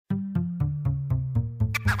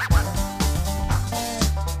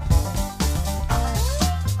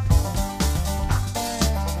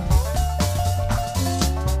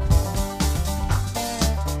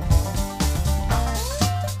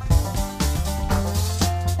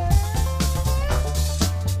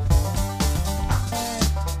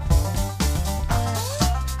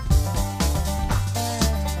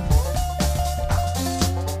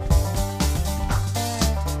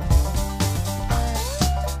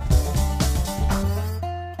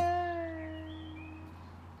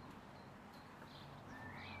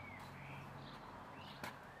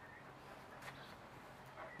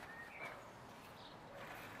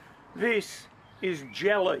This is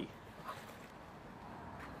jelly.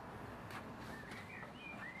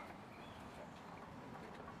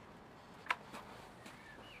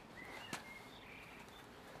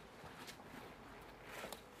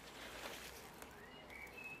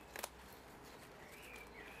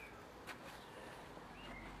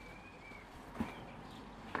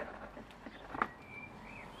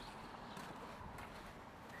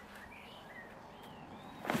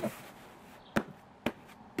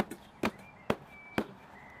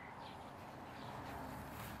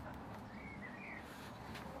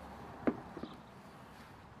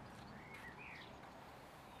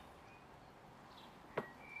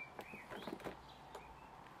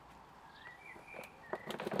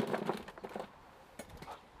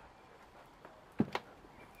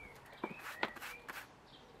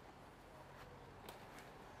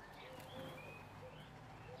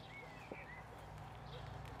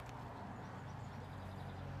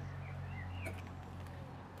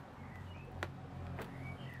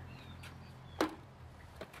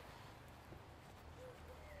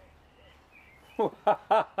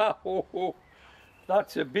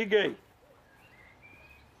 That's a biggie.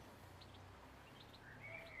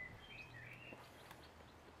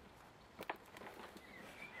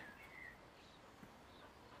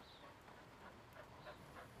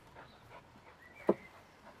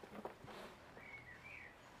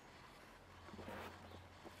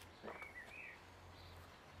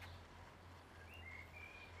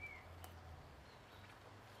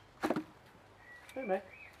 Hey mate.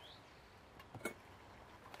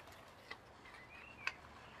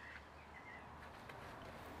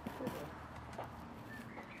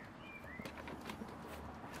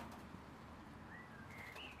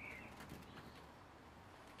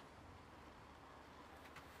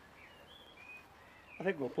 I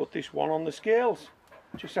think we'll put this one on the scales,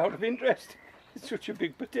 just out of interest. It's such a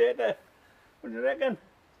big potato. What do you reckon?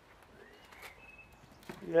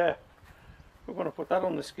 Yeah, we're going to put that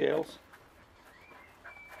on the scales.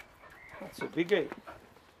 That's a biggie.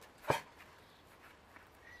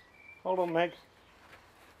 Hold on, Meg.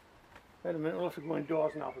 Wait a minute, we'll have to go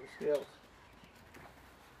indoors now for the scales.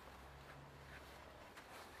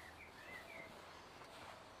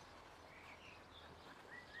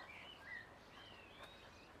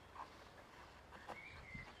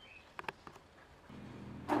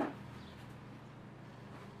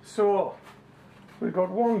 So, we've got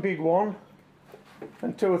one big one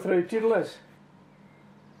and 2 or 3 tiddlers.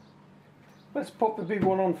 Let's pop the big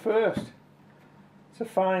one on first. It's a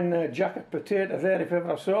fine jacket potato there if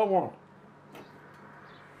ever I saw one.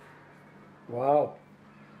 Wow,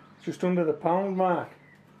 just under the pound mark.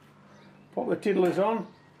 Pop the tiddlers on.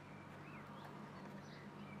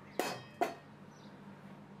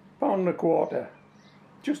 £1.25,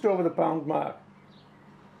 just over the pound mark.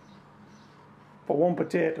 For one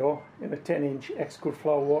potato in a 10-inch X-Good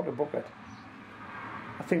Flow water bucket.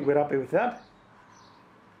 I think we're happy with that.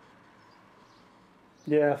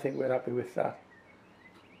 Yeah, I think we're happy with that.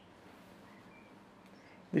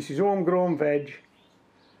 This is Homegrown Veg,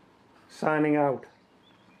 signing out.